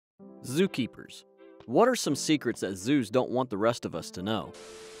Zookeepers. What are some secrets that zoos don't want the rest of us to know?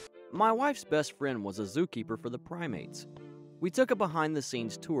 My wife's best friend was a zookeeper for the primates. We took a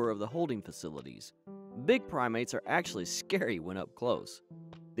behind-the-scenes tour of the holding facilities. Big primates are actually scary when up close.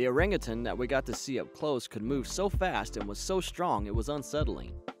 The orangutan that we got to see up close could move so fast and was so strong it was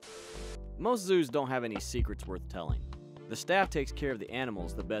unsettling. Most zoos don't have any secrets worth telling. The staff takes care of the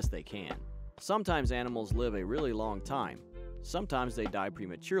animals the best they can. Sometimes animals live a really long time. Sometimes they die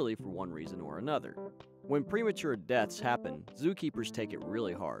prematurely for one reason or another. When premature deaths happen, zookeepers take it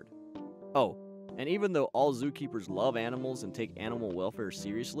really hard. Oh, and even though all zookeepers love animals and take animal welfare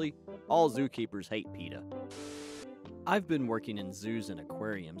seriously, all zookeepers hate PETA. I've been working in zoos and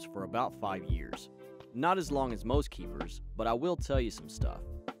aquariums for about 5 years. Not as long as most keepers, but I will tell you some stuff.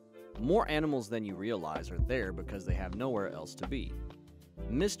 More animals than you realize are there because they have nowhere else to be.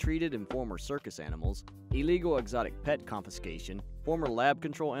 Mistreated and former circus animals, illegal exotic pet confiscation, former lab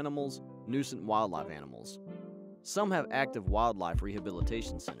control animals, nuisance wildlife animals. Some have active wildlife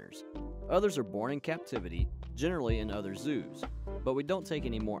rehabilitation centers. Others are born in captivity, generally in other zoos, but we don't take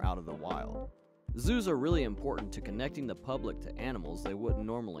any more out of the wild. Zoos are really important to connecting the public to animals they wouldn't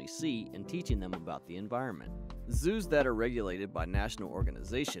normally see and teaching them about the environment. Zoos that are regulated by national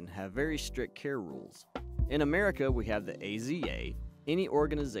organization have very strict care rules. In America, we have the AZA. Any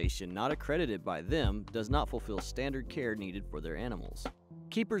organization not accredited by them does not fulfill standard care needed for their animals.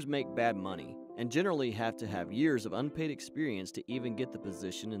 Keepers make bad money and generally have to have years of unpaid experience to even get the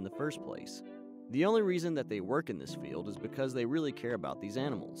position in the first place. The only reason that they work in this field is because they really care about these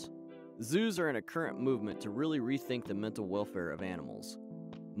animals. Zoos are in a current movement to really rethink the mental welfare of animals.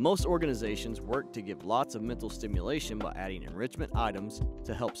 Most organizations work to give lots of mental stimulation by adding enrichment items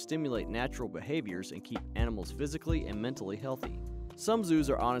to help stimulate natural behaviors and keep animals physically and mentally healthy. Some zoos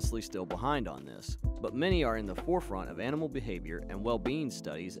are honestly still behind on this, but many are in the forefront of animal behavior and well-being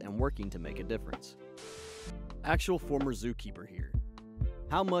studies and working to make a difference. Actual former zookeeper here.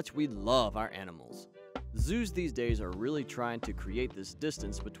 How much we love our animals. Zoos these days are really trying to create this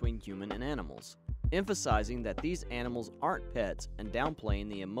distance between human and animals, emphasizing that these animals aren't pets and downplaying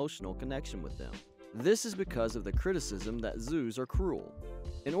the emotional connection with them. This is because of the criticism that zoos are cruel.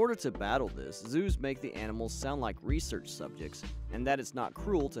 In order to battle this, zoos make the animals sound like research subjects and that it's not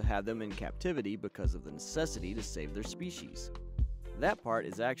cruel to have them in captivity because of the necessity to save their species. That part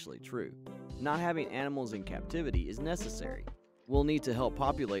is actually true. Not having animals in captivity is necessary. We'll need to help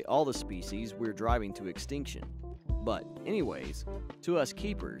populate all the species we're driving to extinction. But anyways, to us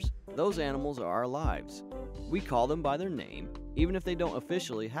keepers, those animals are our lives. We call them by their name, even if they don't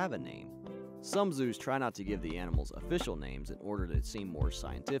officially have a name. Some zoos try not to give the animals official names in order to seem more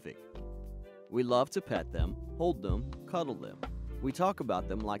scientific. We love to pet them, hold them, cuddle them. We talk about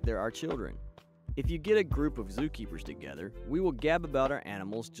them like they're our children. If you get a group of zookeepers together, we will gab about our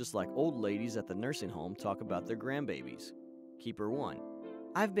animals just like old ladies at the nursing home talk about their grandbabies. Keeper 1.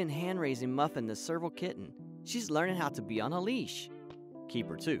 I've been hand-raising Muffin the serval kitten. She's learning how to be on a leash.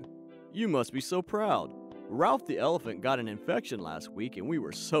 Keeper 2. You must be so proud. Ralph the elephant got an infection last week and we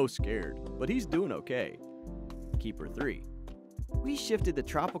were so scared, but he's doing okay. Keeper 3. We shifted the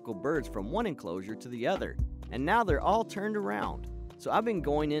tropical birds from one enclosure to the other, and now they're all turned around. So I've been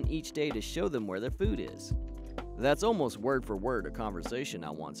going in each day to show them where their food is. That's almost word for word a conversation I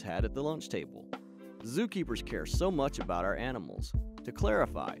once had at the lunch table. Zookeepers care so much about our animals. To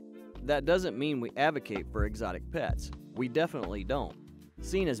clarify, that doesn't mean we advocate for exotic pets. We definitely don't,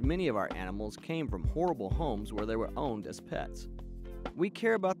 seeing as many of our animals came from horrible homes where they were owned as pets. We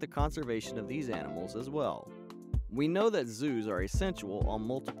care about the conservation of these animals as well. We know that zoos are essential on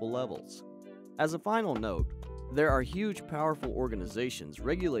multiple levels. As a final note, there are huge powerful organizations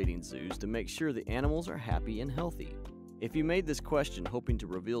regulating zoos to make sure the animals are happy and healthy. If you made this question hoping to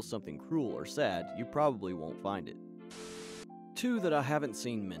reveal something cruel or sad, you probably won't find it. 2 that I haven't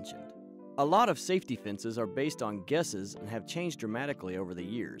seen mentioned. A lot of safety fences are based on guesses and have changed dramatically over the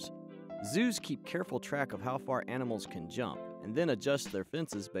years. Zoos keep careful track of how far animals can jump and then adjust their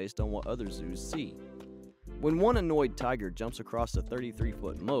fences based on what other zoos see. When one annoyed tiger jumps across a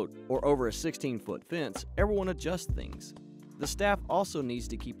 33-foot moat or over a 16-foot fence, everyone adjusts things. The staff also needs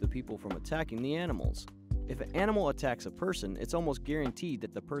to keep the people from attacking the animals. If an animal attacks a person, it's almost guaranteed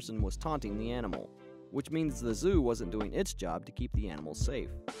that the person was taunting the animal, which means the zoo wasn't doing its job to keep the animals safe.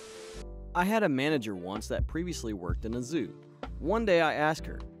 I had a manager once that previously worked in a zoo. One day I asked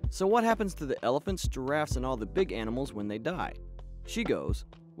her, so what happens to the elephants, giraffes, and all the big animals when they die? She goes,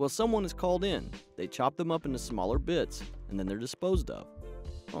 well, someone is called in. They chop them up into smaller bits, and then they're disposed of.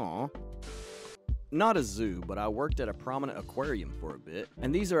 Aww. Not a zoo, but I worked at a prominent aquarium for a bit,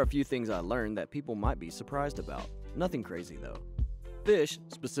 and these are a few things I learned that people might be surprised about. Nothing crazy though. Fish,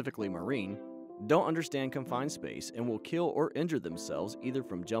 specifically marine, don't understand confined space and will kill or injure themselves either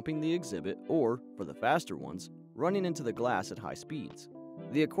from jumping the exhibit or, for the faster ones, running into the glass at high speeds.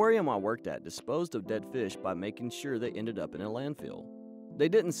 The aquarium I worked at disposed of dead fish by making sure they ended up in a landfill. They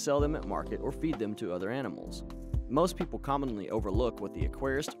didn't sell them at market or feed them to other animals. Most people commonly overlook what the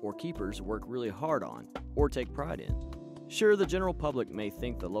aquarists or keepers work really hard on or take pride in. Sure, the general public may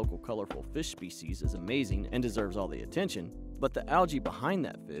think the local colorful fish species is amazing and deserves all the attention, but the algae behind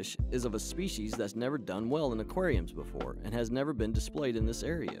that fish is of a species that's never done well in aquariums before and has never been displayed in this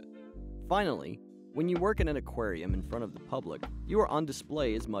area. Finally, when you work in an aquarium in front of the public, you are on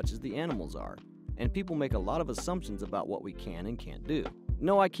display as much as the animals are, and people make a lot of assumptions about what we can and can't do.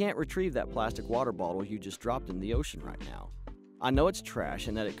 No, I can't retrieve that plastic water bottle you just dropped in the ocean right now. I know it's trash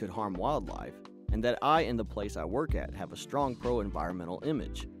and that it could harm wildlife, and that I and the place I work at have a strong pro-environmental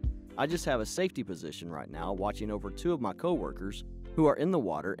image. I just have a safety position right now watching over 2 of my coworkers who are in the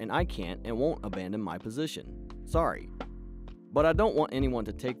water, and I can't and won't abandon my position. Sorry. But I don't want anyone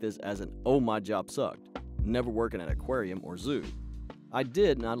to take this as an "oh, my job sucked," never work in an aquarium or zoo. I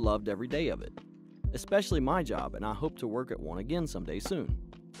did, and I loved every day of it. Especially my job, and I hope to work at one again someday soon.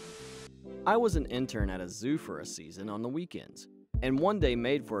 I was an intern at a zoo for a season on the weekends, and one day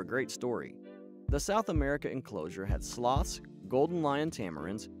made for a great story. The South America enclosure had sloths, golden lion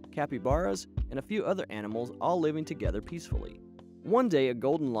tamarins, capybaras, and a few other animals all living together peacefully. One day, a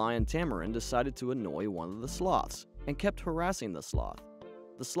golden lion tamarin decided to annoy one of the sloths and kept harassing the sloth.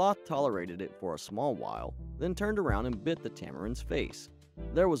 The sloth tolerated it for a small while, then turned around and bit the tamarin's face.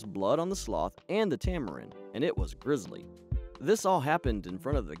 There was blood on the sloth and the tamarin, and it was grisly. This all happened in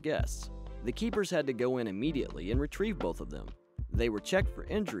front of the guests. The keepers had to go in immediately and retrieve both of them. They were checked for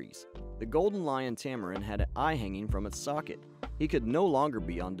injuries. The golden lion tamarin had an eye hanging from its socket. He could no longer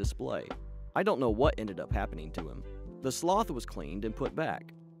be on display. I don't know what ended up happening to him. The sloth was cleaned and put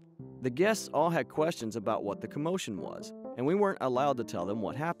back. The guests all had questions about what the commotion was, and we weren't allowed to tell them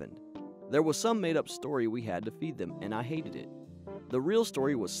what happened. There was some made-up story we had to feed them, and I hated it. The real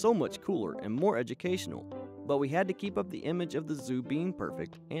story was so much cooler and more educational, but we had to keep up the image of the zoo being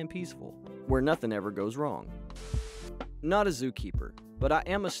perfect and peaceful, where nothing ever goes wrong. Not a zookeeper, but I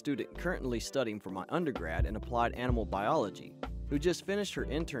am a student currently studying for my undergrad in applied animal biology, who just finished her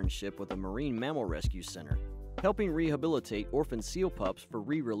internship with a marine mammal rescue center, helping rehabilitate orphan seal pups for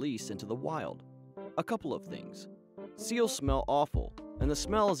re-release into the wild. A couple of things. Seals smell awful, and the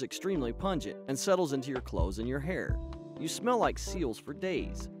smell is extremely pungent and settles into your clothes and your hair. You smell like seals for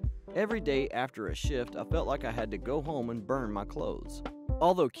days. Every day after a shift, I felt like I had to go home and burn my clothes.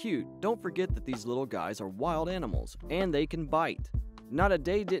 Although cute, don't forget that these little guys are wild animals, and they can bite. Not a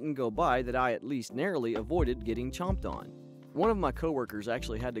day didn't go by that I at least narrowly avoided getting chomped on. One of my coworkers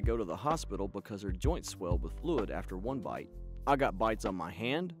actually had to go to the hospital because her joint swelled with fluid after one bite. I got bites on my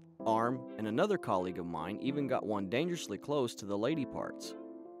hand, arm, and another colleague of mine even got one dangerously close to the lady parts.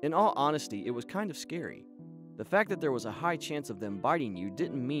 In all honesty, it was kind of scary. The fact that there was a high chance of them biting you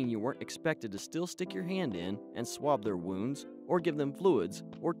didn't mean you weren't expected to still stick your hand in and swab their wounds, or give them fluids,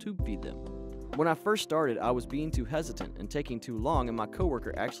 or tube feed them. When I first started, I was being too hesitant and taking too long, and my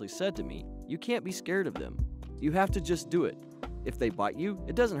coworker actually said to me, "You can't be scared of them. You have to just do it. If they bite you,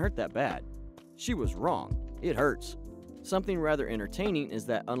 it doesn't hurt that bad." She was wrong. It hurts. Something rather entertaining is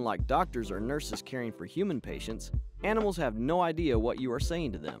that unlike doctors or nurses caring for human patients, animals have no idea what you are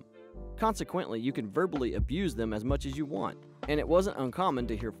saying to them. Consequently, you can verbally abuse them as much as you want, and it wasn't uncommon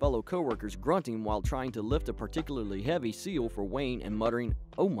to hear fellow coworkers grunting while trying to lift a particularly heavy seal for weighing and muttering,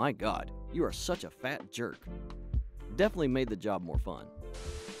 "Oh my God, you are such a fat jerk." Definitely made the job more fun.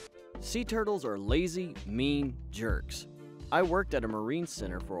 Sea turtles are lazy, mean jerks. I worked at a marine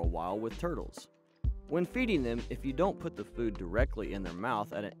center for a while with turtles. When feeding them, if you don't put the food directly in their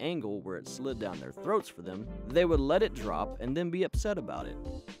mouth at an angle where it slid down their throats for them, they would let it drop and then be upset about it.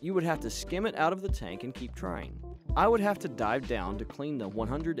 You would have to skim it out of the tank and keep trying. I would have to dive down to clean the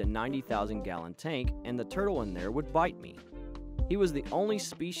 190,000-gallon tank, and the turtle in there would bite me. He was the only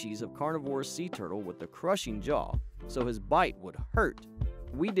species of carnivorous sea turtle with a crushing jaw, so his bite would hurt.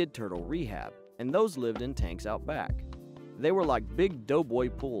 We did turtle rehab, and those lived in tanks out back. They were like big doughboy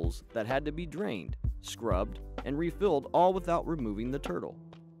pools that had to be drained, scrubbed, and refilled, all without removing the turtle.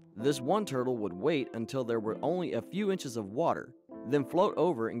 This one turtle would wait until there were only a few inches of water, then float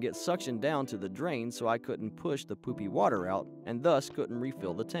over and get suctioned down to the drain so I couldn't push the poopy water out and thus couldn't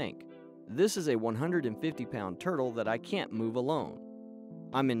refill the tank. This is a 150-pound turtle that I can't move alone.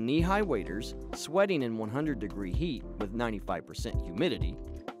 I'm in knee-high waders, sweating in 100-degree heat with 95% humidity,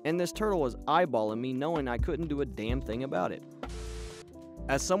 and this turtle was eyeballing me knowing I couldn't do a damn thing about it.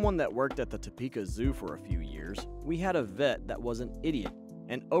 As someone that worked at the Topeka Zoo for a few years, years, we had a vet that was an idiot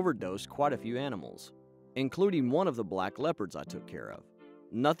and overdosed quite a few animals, including one of the black leopards I took care of.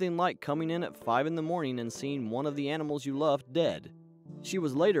 Nothing like coming in at 5 in the morning and seeing one of the animals you loved dead. She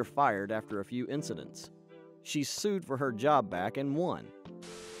was later fired after a few incidents. She sued for her job back and won.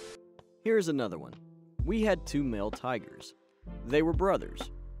 Here's another one. We had 2 male tigers. They were brothers.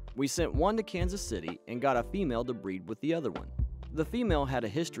 We sent one to Kansas City and got a female to breed with the other one. The female had a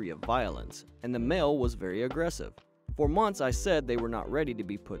history of violence, and the male was very aggressive. For months I said they were not ready to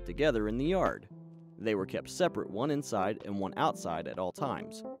be put together in the yard. They were kept separate, one inside and one outside at all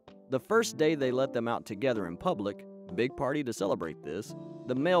times. The first day they let them out together in public, big party to celebrate this,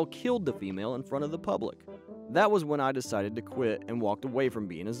 the male killed the female in front of the public. That was when I decided to quit and walked away from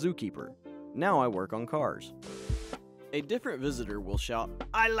being a zookeeper. Now I work on cars. A different visitor will shout,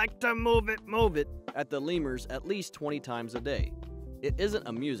 "I like to move it," at the lemurs at least 20 times a day. It isn't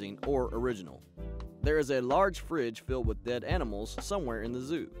amusing or original. There is a large fridge filled with dead animals somewhere in the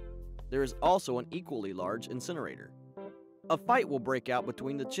zoo. There is also an equally large incinerator. A fight will break out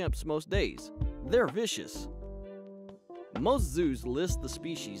between the chimps most days. They're vicious. Most zoos list the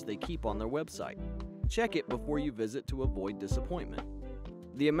species they keep on their website. Check it before you visit to avoid disappointment.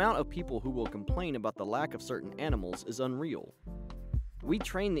 The amount of people who will complain about the lack of certain animals is unreal. We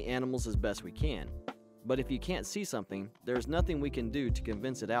train the animals as best we can, but if you can't see something, there's nothing we can do to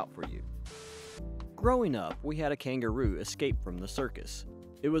convince it out for you. Growing up, we had a kangaroo escape from the circus.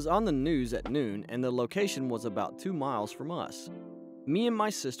 It was on the news at noon, and the location was about 2 miles from us. Me and my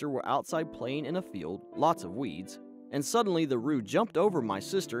sister were outside playing in a field, lots of weeds, and suddenly the roo jumped over my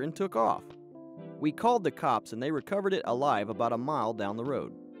sister and took off. We called the cops and they recovered it alive about a mile down the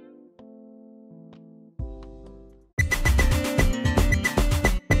road.